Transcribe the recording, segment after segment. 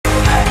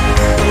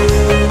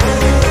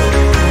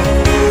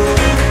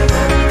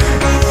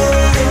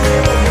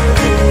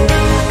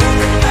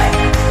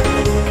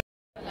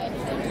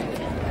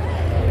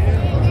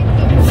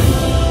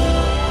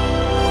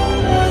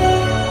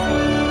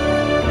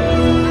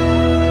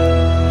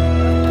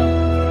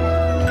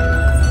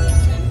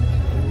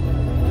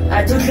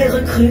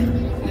recrues,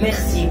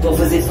 merci pour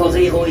vos efforts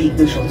héroïques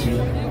d'aujourd'hui.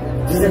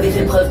 Vous avez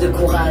fait preuve de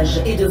courage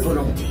et de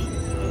volonté.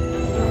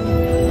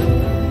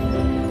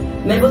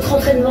 Mais votre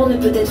entraînement ne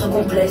peut être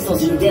complet sans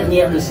une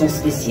dernière leçon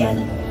spéciale.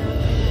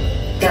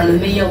 Car le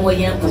meilleur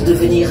moyen pour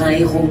devenir un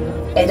héros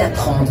est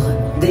d'apprendre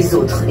des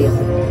autres héros.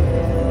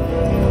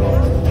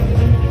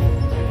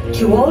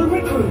 To all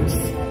recruits,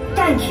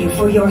 thank you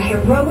for your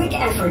heroic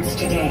efforts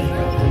today.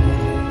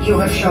 You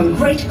have shown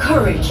great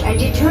courage and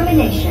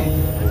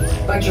determination,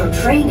 but your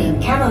training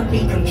cannot be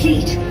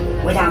complete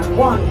without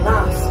one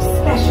last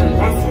special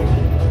lesson.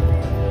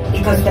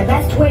 Because the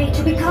best way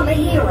to become a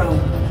hero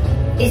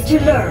is to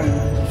learn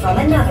from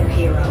another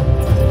hero.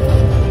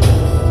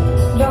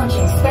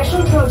 Launching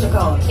special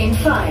protocol in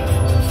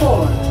 5,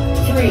 4,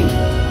 3,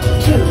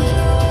 2,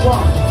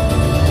 1.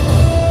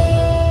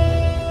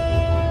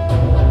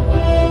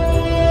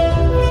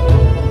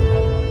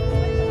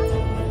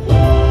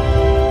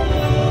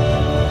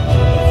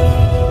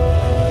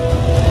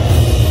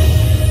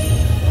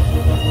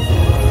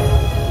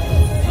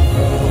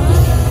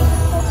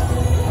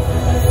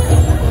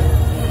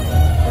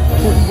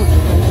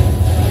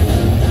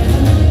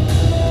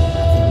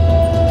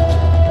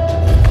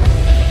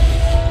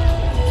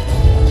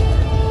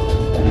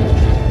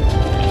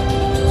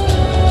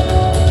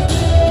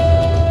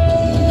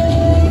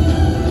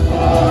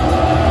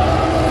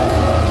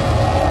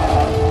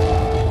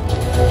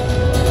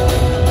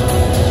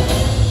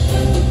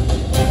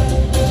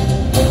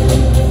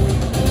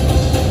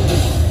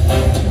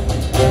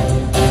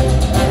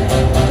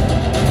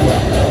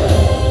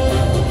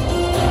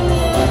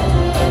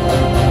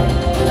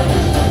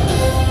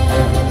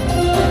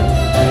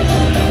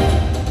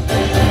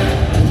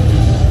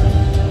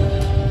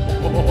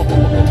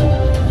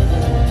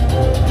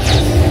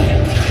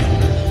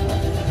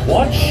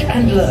 Watch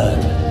and learn,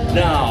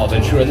 now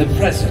that you're in the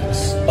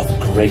presence of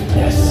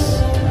greatness.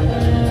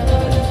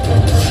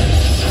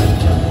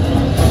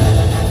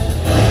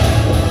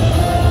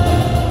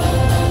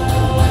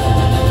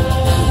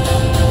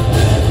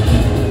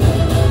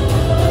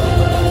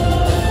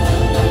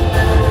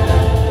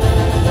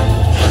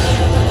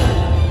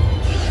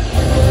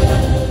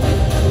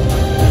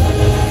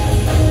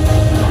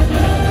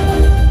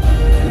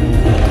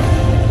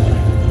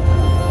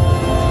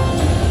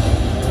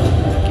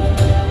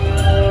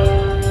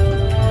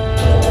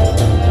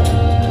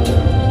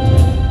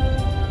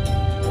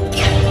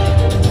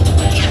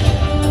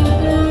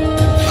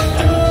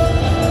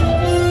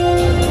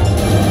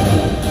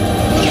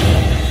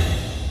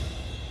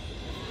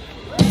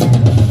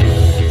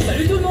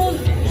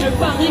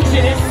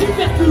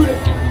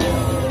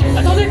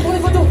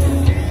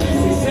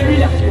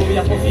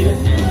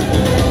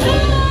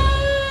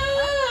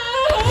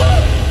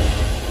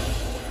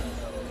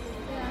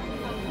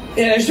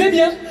 Je vais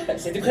bien.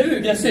 C'était prévu,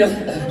 bien sûr.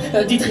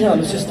 Dites rien,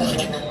 monsieur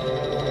Stark.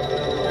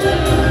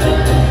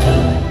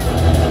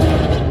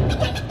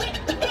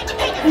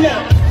 Oula!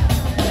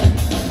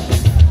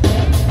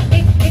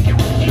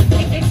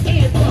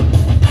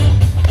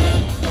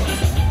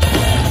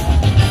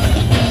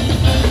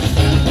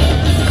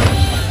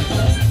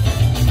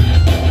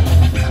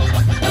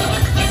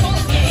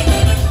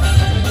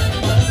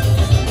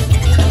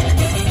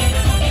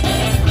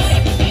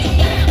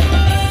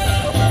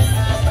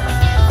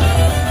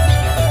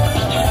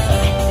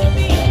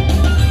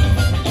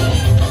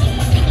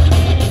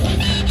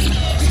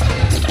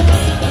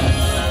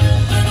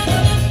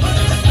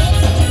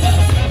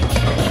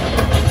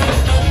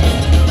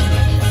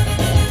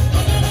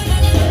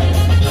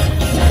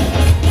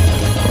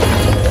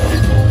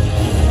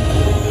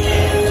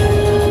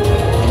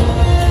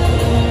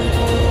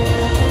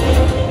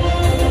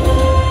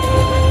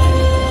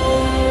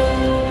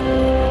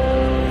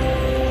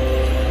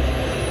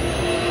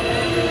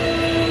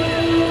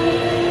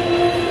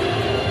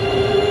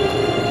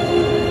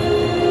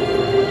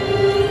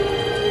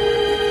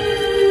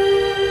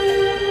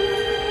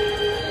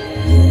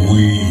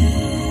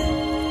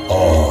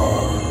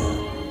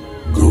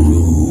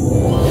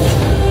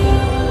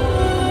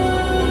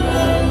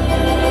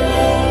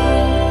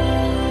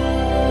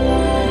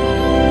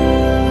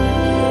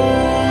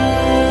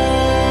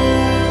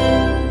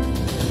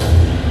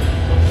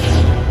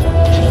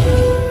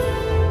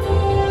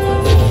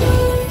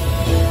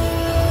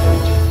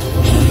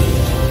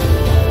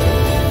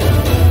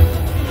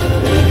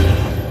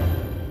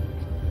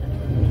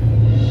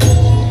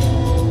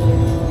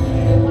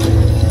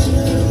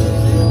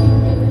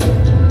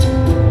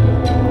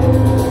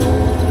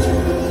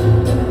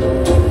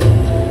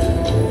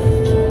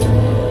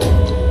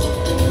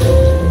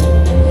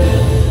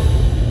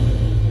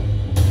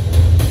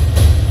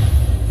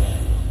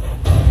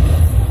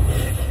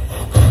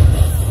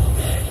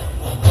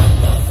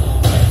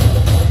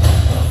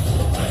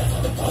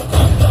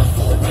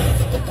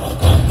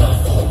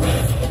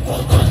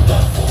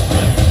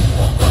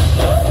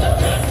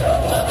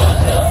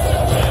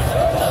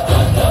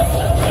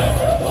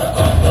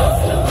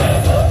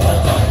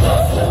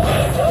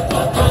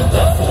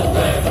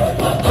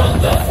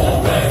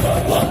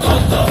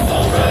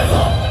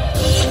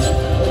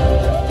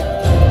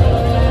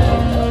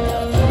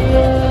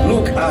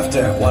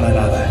 serve one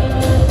another,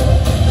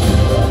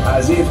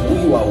 as if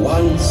we were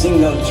one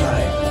single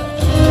tribe.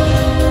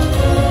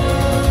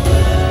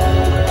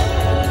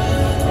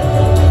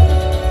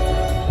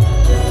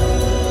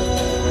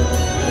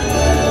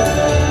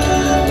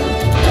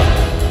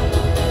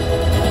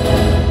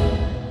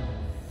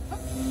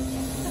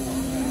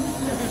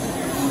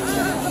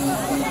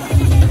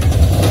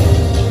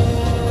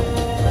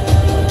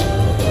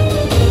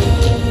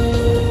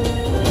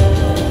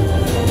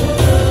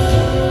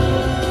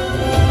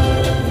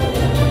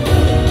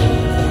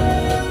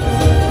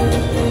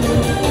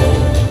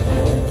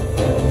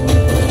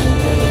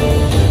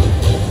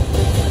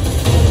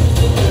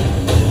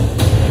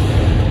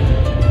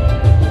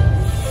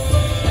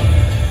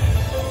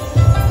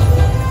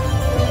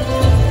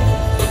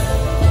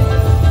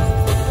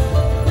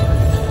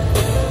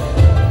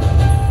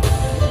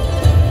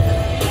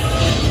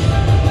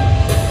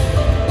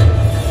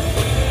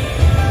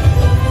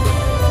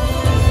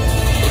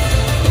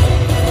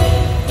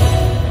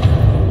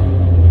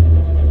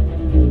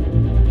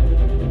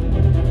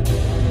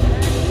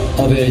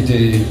 En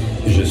vérité,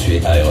 je suis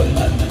Iron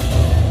Man.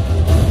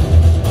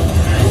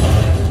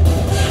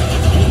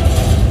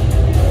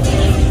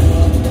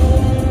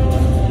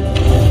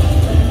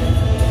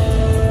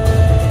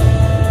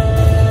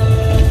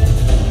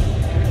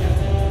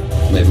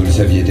 Mais vous le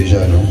saviez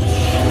déjà, non?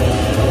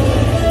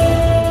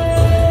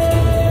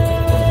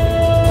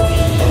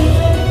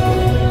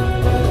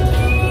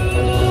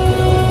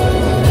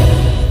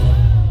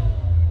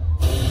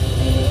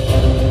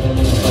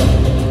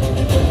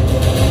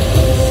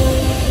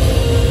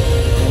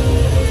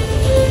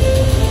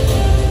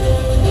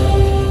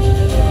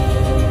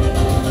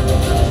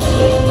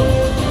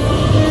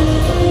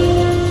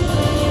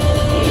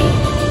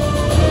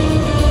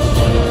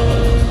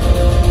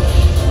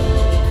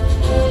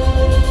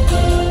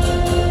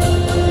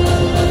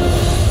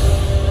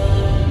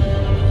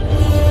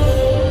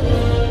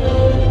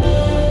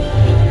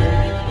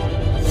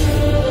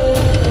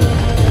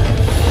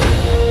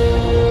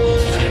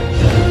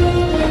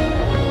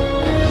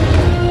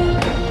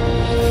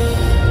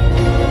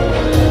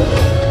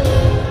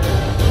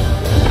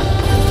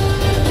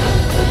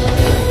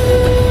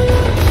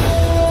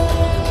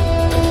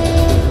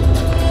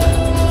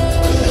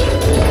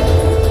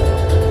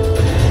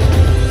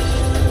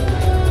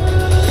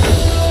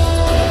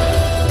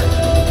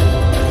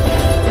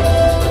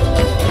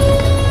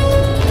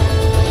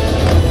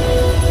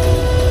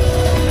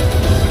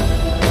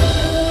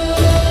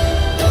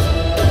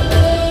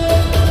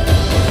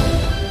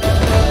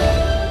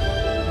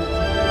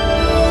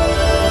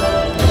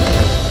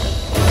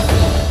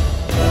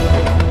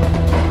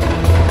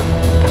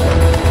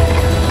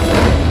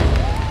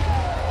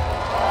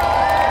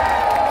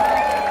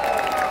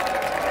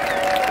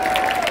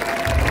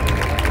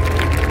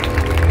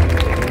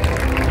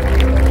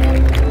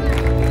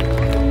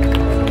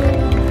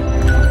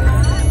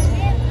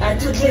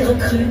 Les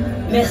recrues,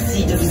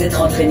 merci de vous être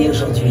entraînés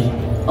aujourd'hui.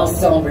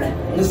 Ensemble,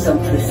 nous sommes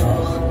plus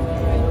forts.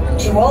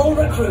 To all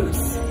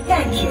recruits,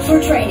 thank you for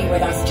training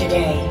with us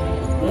today.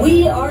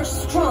 We are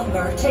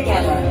stronger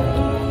together.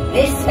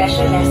 This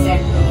special lesson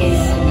is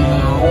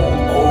now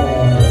over.